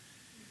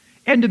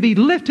 and to be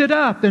lifted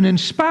up and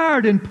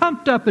inspired and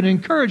pumped up and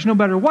encouraged no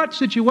matter what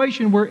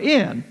situation we're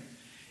in,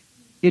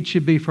 it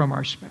should be from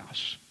our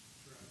spouse.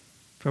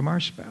 From our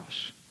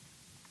spouse.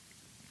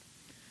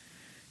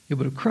 It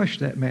would have crushed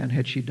that man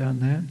had she done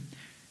that.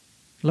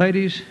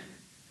 Ladies,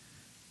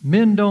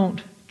 men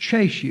don't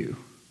chase you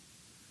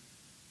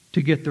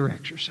to get their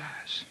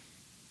exercise.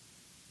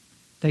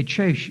 They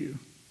chase you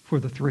for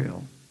the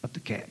thrill of the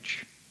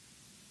catch.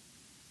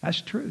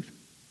 That's the truth.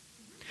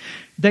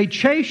 They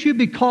chase you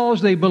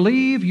because they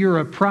believe you're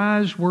a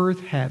prize worth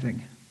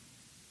having.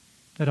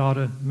 That ought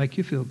to make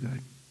you feel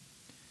good.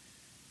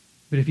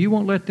 But if you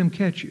won't let them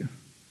catch you,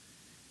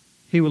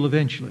 he will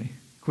eventually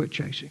quit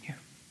chasing you.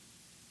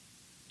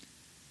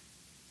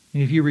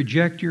 And if you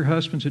reject your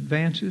husband's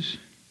advances,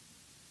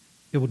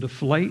 it will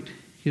deflate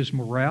his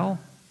morale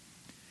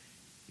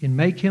and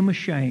make him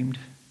ashamed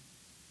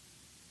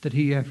that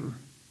he ever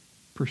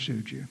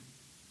pursued you.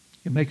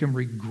 It'll make him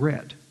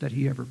regret that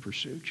he ever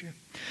pursued you.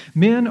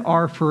 Men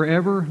are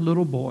forever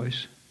little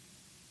boys.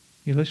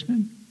 You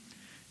listening?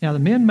 Now, the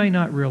men may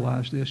not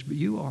realize this, but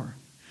you are.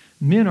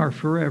 Men are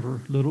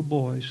forever little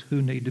boys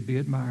who need to be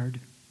admired.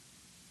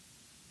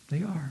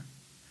 They are.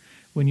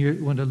 When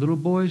the little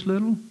boy's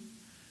little,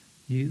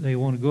 they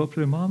want to go up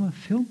to their mama,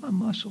 feel my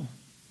muscle.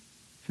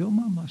 Feel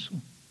my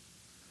muscle.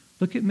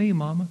 Look at me,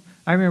 mama.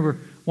 I remember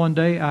one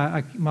day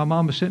my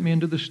mama sent me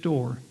into the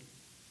store.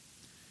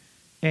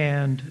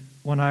 And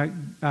when I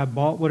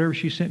bought whatever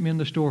she sent me in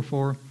the store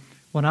for,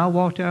 when I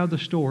walked out of the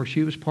store,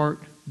 she was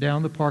parked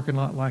down the parking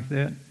lot like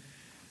that.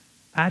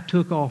 I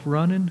took off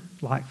running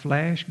like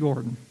Flash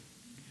Gordon.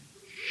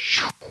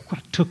 I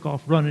took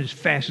off running as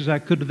fast as I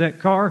could to that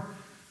car.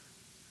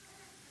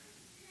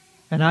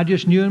 And I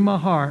just knew in my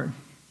heart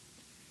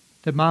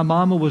that my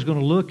mama was going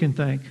to look and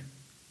think,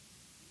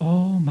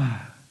 oh my,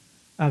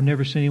 I've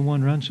never seen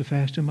anyone run so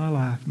fast in my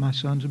life. My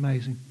son's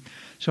amazing.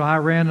 So I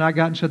ran and I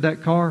got inside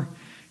that car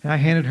and I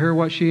handed her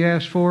what she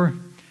asked for.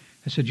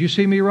 I said, you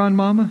see me run,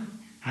 Mama?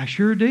 I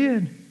sure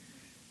did.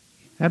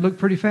 That looked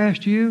pretty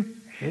fast to you?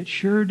 It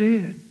sure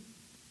did.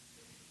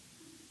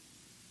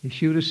 If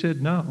she would have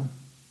said, no,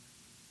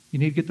 you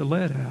need to get the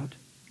lead out,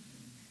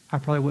 I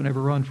probably wouldn't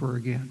ever run for her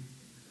again.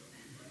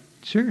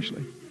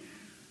 Seriously.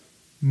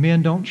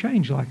 Men don't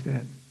change like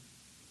that.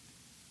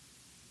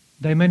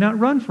 They may not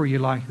run for you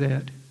like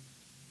that,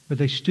 but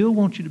they still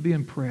want you to be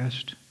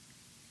impressed.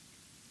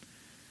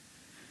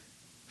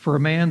 For a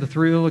man, the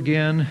thrill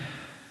again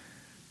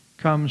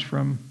comes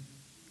from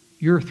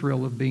your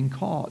thrill of being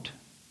caught.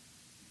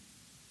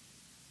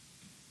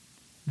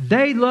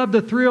 They love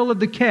the thrill of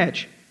the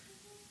catch.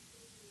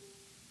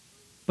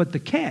 But the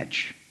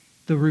catch,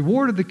 the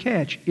reward of the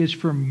catch, is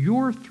from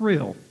your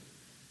thrill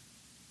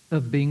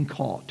of being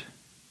caught.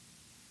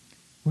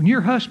 When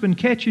your husband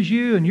catches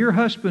you and your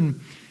husband...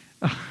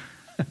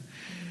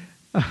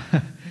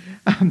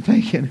 I'm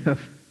thinking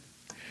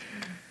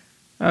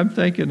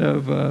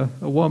of a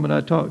woman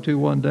I talked to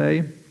one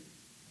day.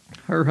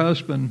 Her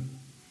husband,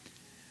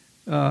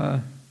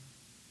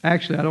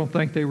 actually I don't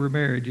think they were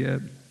married yet,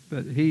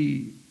 but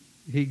he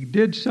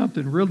did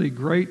something really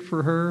great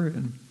for her,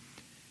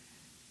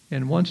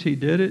 and once he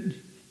did it,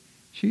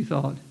 she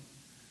thought,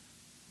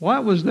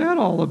 what was that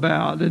all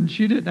about? And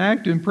she didn't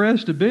act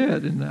impressed a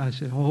bit. And I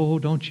said, oh,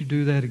 don't you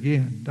do that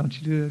again. Don't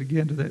you do that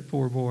again to that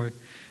poor boy.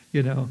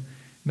 You know,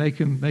 make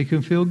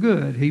him feel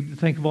good.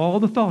 Think of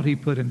all the thought he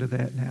put into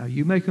that now.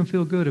 You make him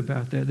feel good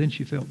about that. Then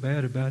she felt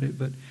bad about it.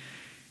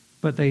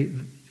 But the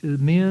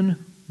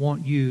men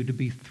want you to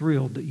be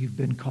thrilled that you've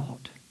been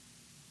caught.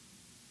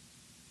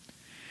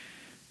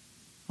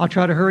 I'll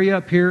try to hurry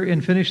up here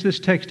and finish this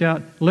text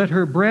out. Let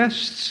her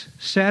breasts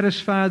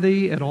satisfy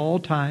thee at all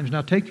times.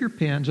 Now take your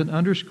pens and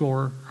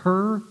underscore,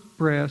 her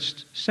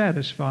breasts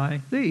satisfy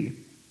thee.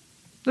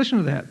 Listen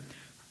to that.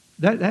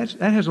 That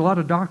has a lot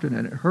of doctrine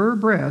in it. Her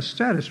breasts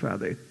satisfy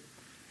thee.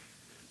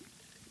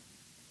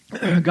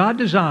 God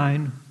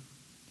designed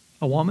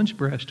a woman's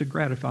breast to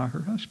gratify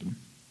her husband.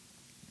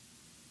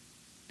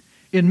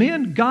 In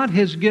men, God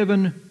has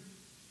given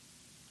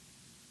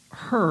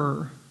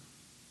her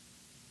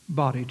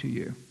body to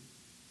you.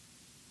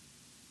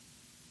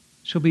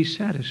 So be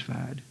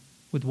satisfied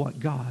with what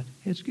God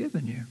has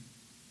given you.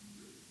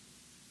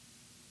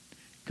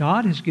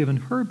 God has given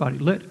her body.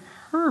 Let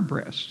her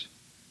breasts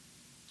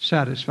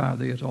satisfy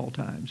thee at all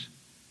times.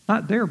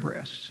 Not their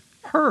breasts,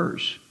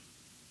 hers.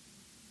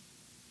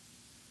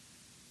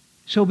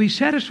 So be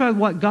satisfied with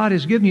what God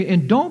has given you,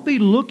 and don't be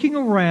looking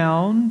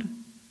around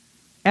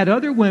at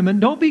other women.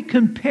 Don't be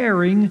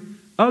comparing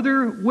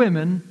other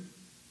women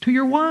to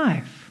your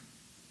wife.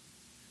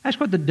 That's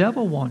what the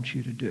devil wants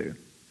you to do.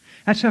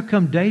 That's how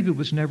come David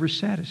was never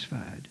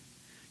satisfied.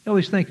 He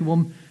always thinking,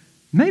 well,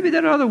 maybe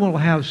that other one will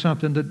have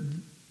something that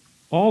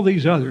all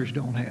these others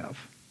don't have.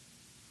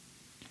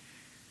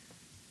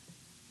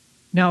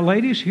 Now,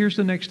 ladies, here's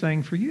the next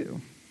thing for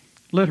you.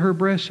 Let her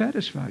breast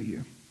satisfy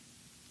you.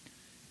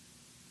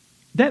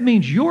 That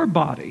means your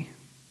body,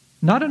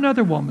 not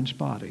another woman's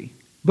body,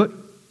 but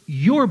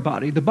your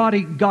body, the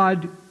body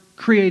God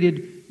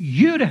created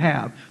you to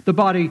have, the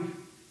body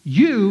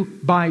you,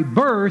 by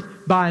birth,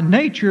 by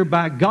nature,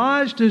 by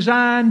God's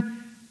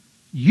design,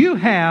 you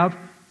have,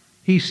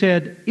 he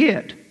said,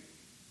 it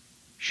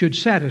should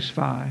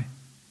satisfy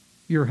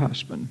your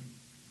husband.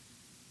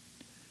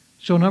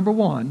 So number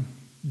one,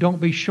 don't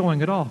be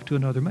showing it off to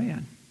another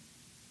man.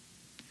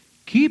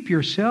 Keep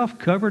yourself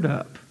covered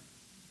up.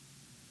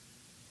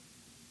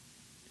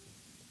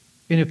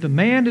 And if the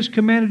man is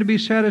commanded to be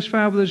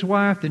satisfied with his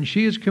wife, then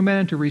she is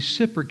commanded to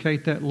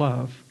reciprocate that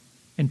love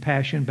and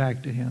passion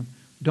back to him.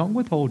 Don't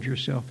withhold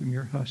yourself from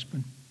your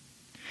husband.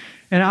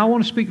 And I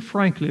want to speak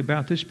frankly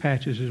about this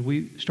passage as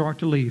we start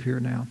to leave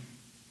here now.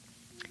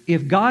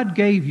 If God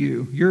gave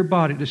you your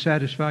body to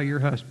satisfy your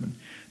husband,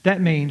 that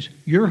means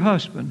your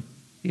husband,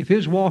 if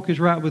his walk is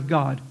right with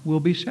God, will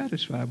be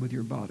satisfied with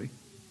your body.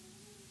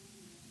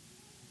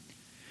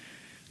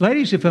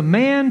 Ladies, if a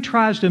man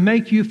tries to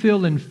make you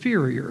feel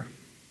inferior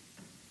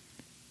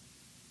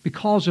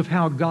because of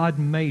how God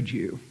made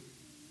you,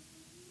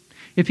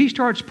 if he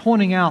starts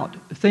pointing out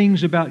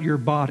things about your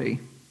body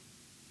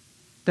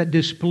that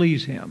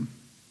displease him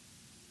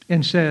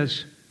and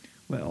says,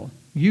 well,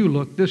 you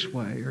look this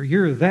way, or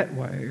you're that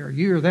way, or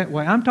you're that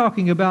way. I'm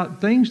talking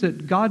about things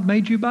that God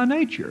made you by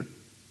nature.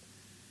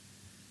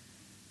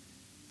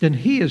 Then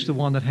he is the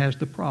one that has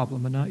the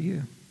problem and not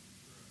you.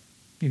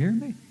 You hear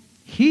me?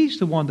 He's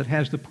the one that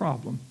has the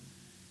problem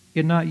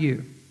and not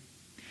you.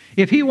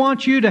 If he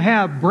wants you to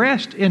have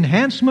breast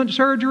enhancement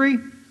surgery,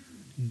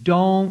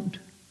 don't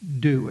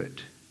do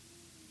it.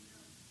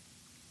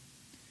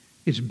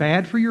 It's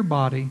bad for your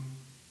body,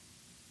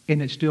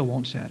 and it still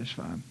won't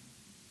satisfy him.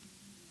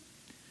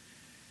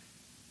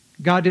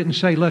 God didn't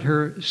say, let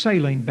her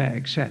saline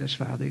bag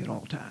satisfy thee at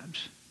all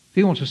times. If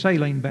he wants a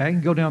saline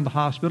bag, go down to the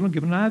hospital and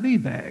give him an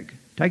IV bag.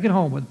 Take it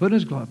home with, put it in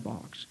his glove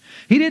box.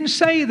 He didn't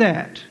say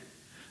that.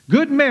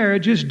 Good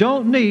marriages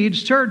don't need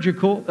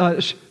surgical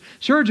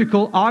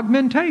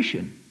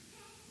augmentation.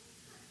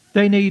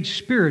 They need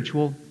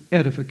spiritual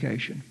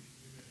edification.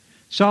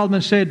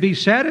 Solomon said, be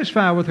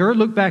satisfied with her,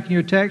 look back in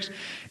your text,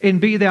 and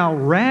be thou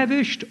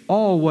ravished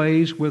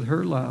always with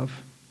her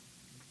love.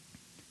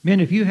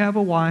 Men, if you have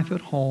a wife at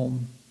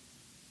home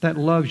that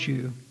loves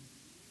you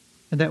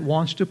and that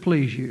wants to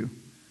please you,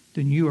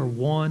 then you are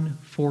one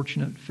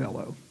fortunate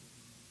fellow.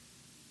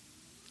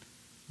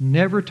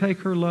 Never take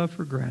her love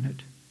for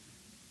granted.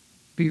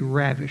 Be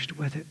ravished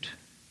with it.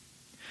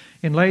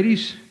 And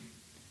ladies,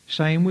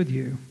 same with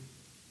you.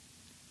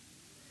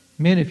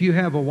 Men, if you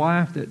have a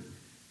wife that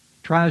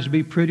tries to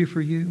be pretty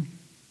for you,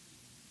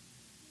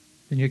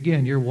 then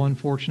again, you're one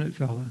fortunate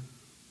fella.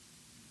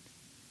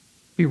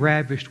 Be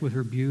ravished with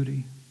her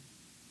beauty.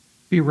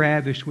 Be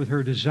ravished with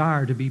her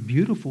desire to be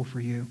beautiful for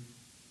you.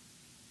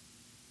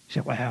 You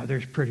say, wow,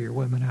 there's prettier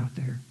women out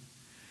there.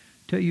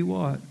 Tell you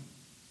what,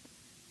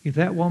 if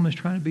that woman's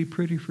trying to be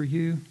pretty for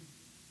you,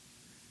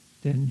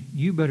 then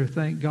you better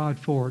thank God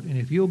for it. And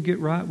if you'll get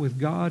right with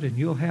God and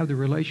you'll have the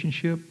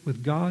relationship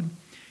with God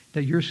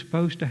that you're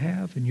supposed to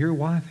have, and your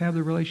wife have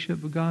the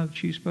relationship with God that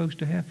she's supposed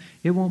to have,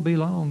 it won't be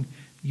long.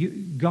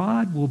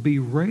 God will be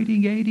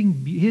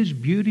radiating His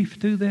beauty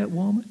through that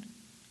woman.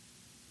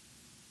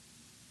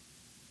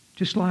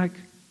 Just like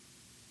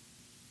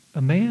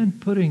a man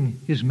putting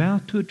his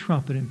mouth to a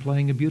trumpet and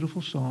playing a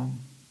beautiful song.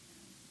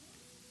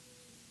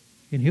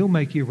 And He'll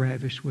make you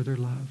ravished with her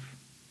love.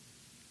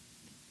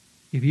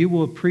 If you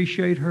will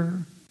appreciate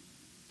her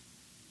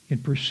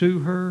and pursue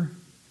her,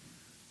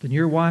 then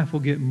your wife will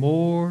get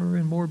more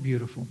and more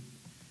beautiful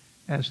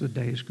as the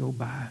days go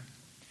by.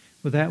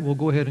 With that, we'll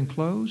go ahead and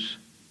close.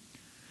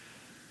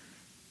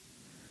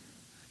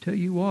 Tell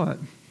you what,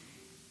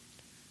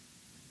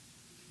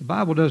 the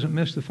Bible doesn't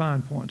miss the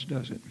fine points,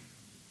 does it?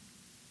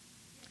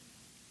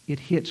 It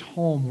hits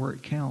home where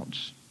it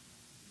counts.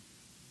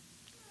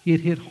 It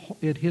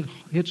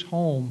hits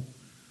home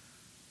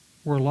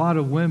where a lot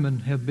of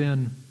women have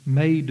been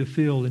made to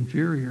feel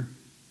inferior,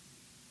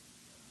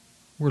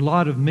 where a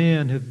lot of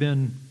men have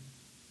been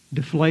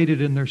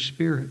deflated in their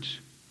spirits,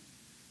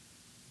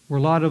 where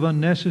a lot of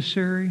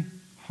unnecessary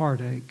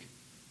heartache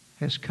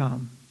has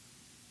come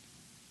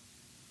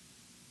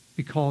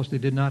because they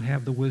did not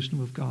have the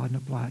wisdom of God and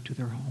apply it to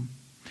their home.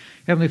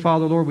 Heavenly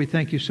Father, Lord, we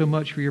thank you so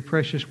much for your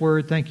precious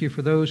word. Thank you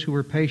for those who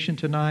were patient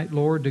tonight,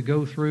 Lord, to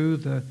go through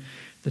the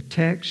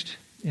text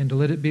and to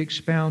let it be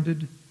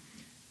expounded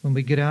when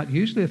we get out,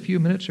 usually a few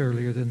minutes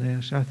earlier than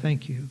this. I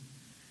thank you.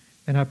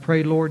 And I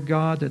pray, Lord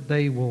God, that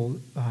they will,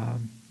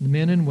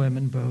 men and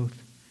women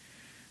both,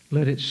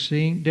 let it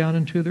sink down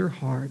into their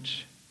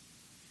hearts.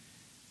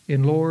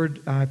 And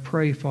Lord, I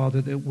pray,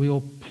 Father, that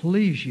we'll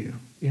please you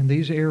in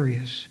these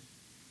areas,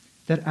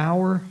 that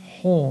our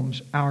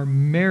homes, our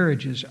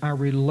marriages, our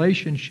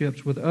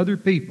relationships with other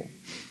people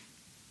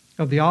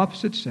of the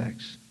opposite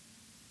sex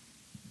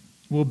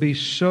will be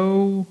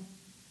so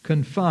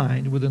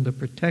confined within the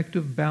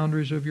protective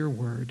boundaries of your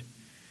word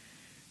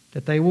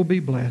that they will be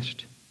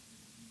blessed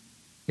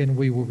and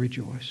we will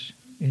rejoice.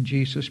 In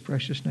Jesus'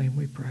 precious name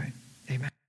we pray.